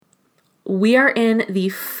We are in the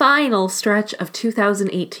final stretch of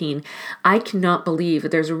 2018. I cannot believe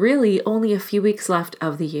that there's really only a few weeks left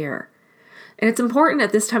of the year. And it's important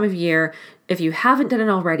at this time of year, if you haven't done it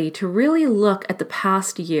already, to really look at the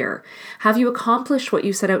past year. Have you accomplished what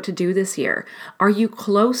you set out to do this year? Are you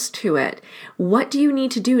close to it? What do you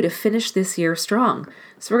need to do to finish this year strong?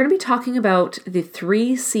 So we're going to be talking about the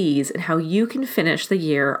 3 C's and how you can finish the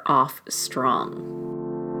year off strong.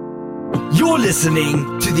 You're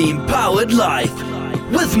listening to The Empowered Life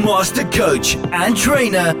with Master Coach and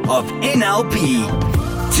Trainer of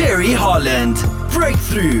NLP, Terry Holland.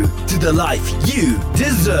 Breakthrough to the life you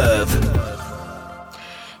deserve.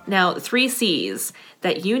 Now, 3 C's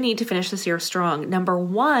that you need to finish this year strong. Number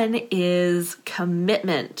 1 is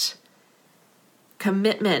commitment.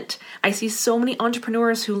 Commitment. I see so many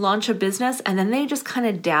entrepreneurs who launch a business and then they just kind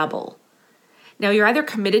of dabble. Now, you're either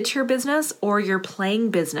committed to your business or you're playing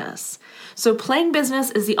business. So playing business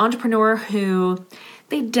is the entrepreneur who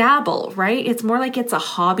they dabble, right? It's more like it's a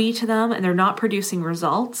hobby to them and they're not producing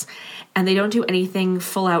results and they don't do anything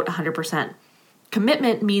full out 100%.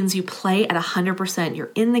 Commitment means you play at 100%.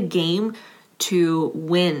 You're in the game to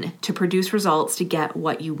win, to produce results, to get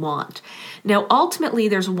what you want. Now, ultimately,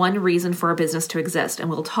 there's one reason for a business to exist, and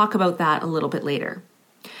we'll talk about that a little bit later.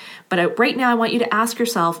 But right now, I want you to ask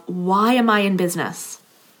yourself, why am I in business?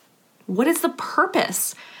 What is the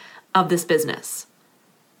purpose of this business?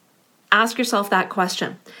 Ask yourself that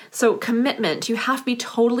question. So commitment, you have to be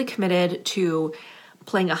totally committed to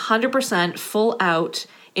playing 100% full out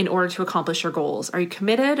in order to accomplish your goals. Are you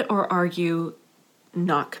committed or are you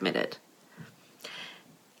not committed?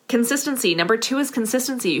 Consistency. Number 2 is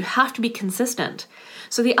consistency. You have to be consistent.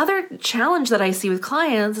 So the other challenge that I see with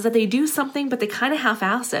clients is that they do something, but they kind of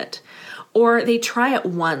half-ass it, or they try it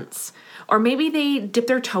once, or maybe they dip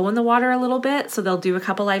their toe in the water a little bit. So they'll do a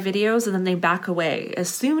couple live videos and then they back away as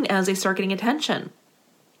soon as they start getting attention.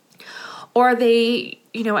 Or they,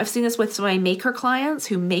 I've seen this with some of my maker clients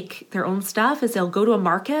who make their own stuff, is they'll go to a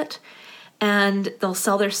market and they'll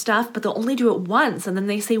sell their stuff, but they'll only do it once. And then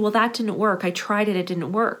they say, well, that didn't work. I tried it. It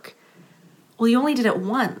didn't work. Well, you only did it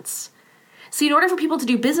once. So in order for people to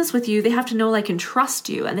do business with you, they have to know, like, and trust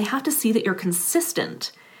you, and they have to see that you're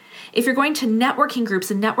consistent. If you're going to networking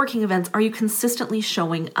groups and networking events, are you consistently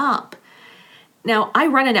showing up? Now, I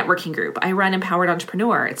run a networking group. I run Empowered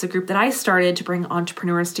Entrepreneur. It's a group that I started to bring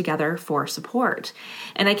entrepreneurs together for support.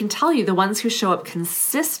 And I can tell you, the ones who show up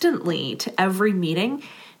consistently to every meeting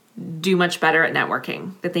do much better at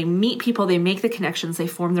networking. That they meet people, they make the connections, they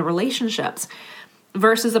form the relationships,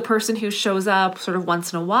 versus a person who shows up sort of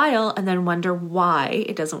once in a while and then wonder why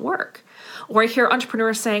it doesn't work. Or I hear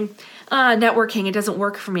entrepreneurs saying, networking, it doesn't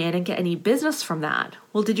work for me. I didn't get any business from that.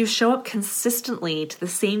 Well, did you show up consistently to the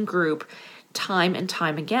same group time and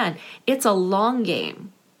time again? It's a long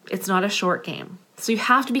game. It's not a short game. So you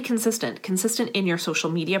have to be consistent in your social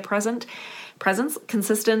media presence,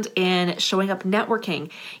 consistent in showing up networking,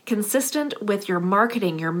 consistent with your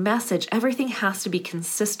marketing, your message. Everything has to be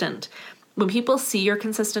consistent. When people see you're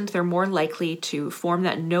consistent, they're more likely to form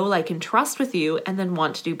that know, like, and trust with you and then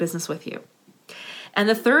want to do business with you. And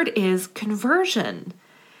the third is conversion.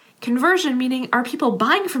 Conversion meaning, are people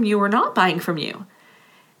buying from you or not buying from you?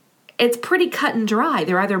 It's pretty cut and dry.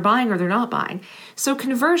 They're either buying or they're not buying. So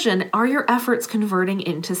conversion, are your efforts converting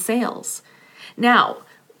into sales? Now,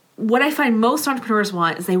 what I find most entrepreneurs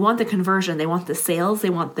want is they want the conversion, they want the sales, they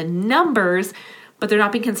want the numbers, but they're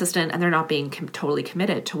not being consistent and they're not being totally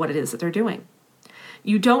committed to what it is that they're doing.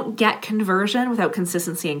 You don't get conversion without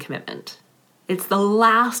consistency and commitment. It's the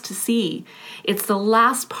last C. It's the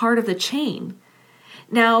last part of the chain.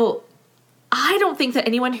 Now, I don't think that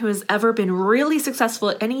anyone who has ever been really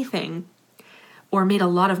successful at anything or made a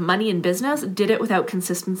lot of money in business did it without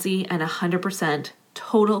consistency and 100%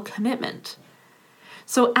 total commitment.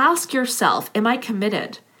 So ask yourself, am I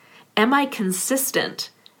committed? Am I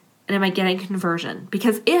consistent? And am I getting conversion?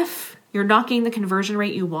 Because if you're not getting the conversion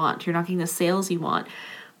rate you want, you're not getting the sales you want,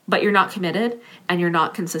 but you're not committed and you're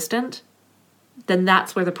not consistent, then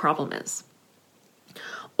that's where the problem is.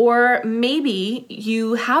 Or maybe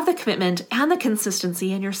you have the commitment and the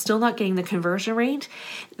consistency and you're still not getting the conversion rate.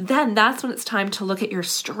 Then that's when it's time to look at your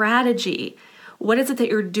strategy. What is it that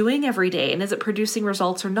you're doing every day? And is it producing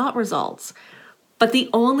results or not results? But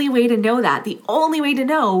the only way to know that, the only way to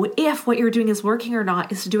know if what you're doing is working or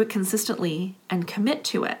not, is to do it consistently and commit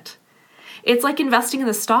to it. It's like investing in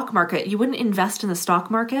the stock market. You wouldn't invest in the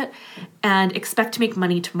stock market and expect to make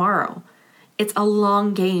money tomorrow. It's a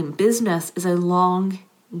long game. Business is a long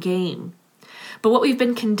game. But what we've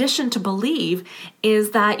been conditioned to believe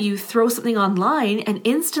is that you throw something online and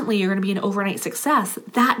instantly you're going to be an overnight success.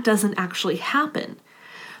 That doesn't actually happen.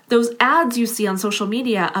 Those ads you see on social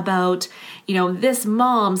media about, this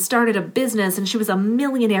mom started a business and she was a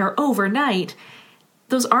millionaire overnight,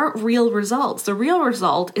 those aren't real results. The real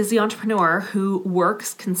result is the entrepreneur who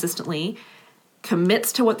works consistently,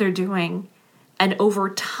 commits to what they're doing, and over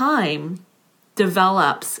time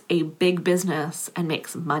develops a big business and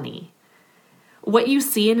makes money. What you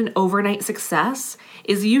see in an overnight success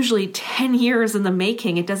is usually 10 years in the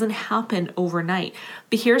making. It doesn't happen overnight.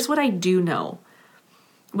 But here's what I do know.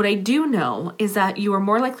 What I do know is that you are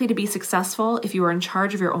more likely to be successful if you are in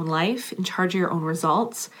charge of your own life, in charge of your own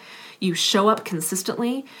results. You show up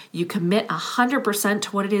consistently, you commit 100%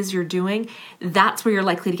 to what it is you're doing. That's where you're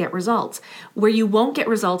likely to get results. Where you won't get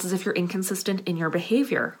results is if you're inconsistent in your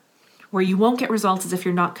behavior. Where you won't get results is if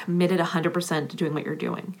you're not committed 100% to doing what you're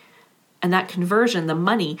doing. And that conversion, the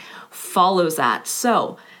money, follows that.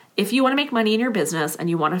 So if you want to make money in your business and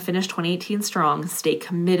you want to finish 2018 strong, stay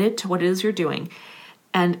committed to what it is you're doing.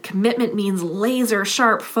 And commitment means laser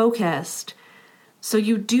sharp focused. So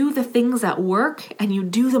you do the things that work and you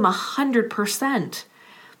do them 100%.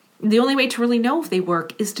 The only way to really know if they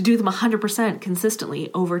work is to do them 100%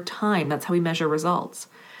 consistently over time. That's how we measure results.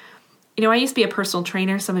 I used to be a personal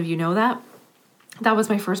trainer. Some of you know that. That was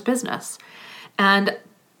my first business. And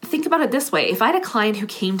think about it this way. If I had a client who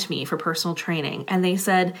came to me for personal training and they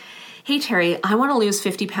said, hey, Terry, I want to lose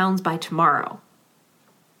 50 pounds by tomorrow.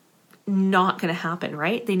 Not going to happen,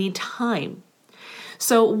 right? They need time.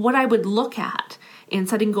 So what I would look at in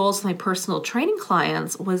setting goals with my personal training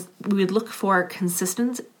clients was we would look for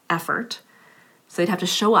consistent effort. So they'd have to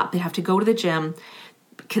show up. They'd have to go to the gym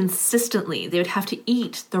consistently. They would have to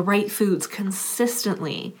eat the right foods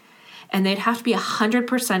consistently. And they'd have to be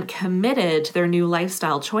 100% committed to their new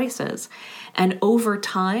lifestyle choices. And over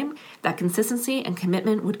time, that consistency and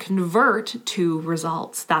commitment would convert to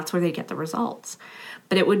results. That's where they get the results.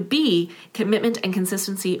 But it would be commitment and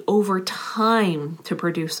consistency over time to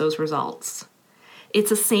produce those results. It's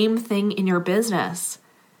the same thing in your business.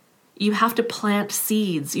 You have to plant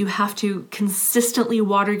seeds. You have to consistently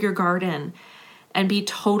water your garden and be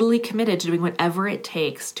totally committed to doing whatever it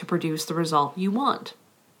takes to produce the result you want.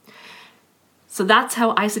 So that's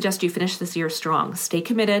how I suggest you finish this year strong. Stay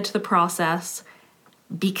committed to the process,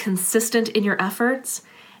 be consistent in your efforts,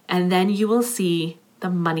 and then you will see the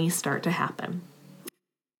money start to happen.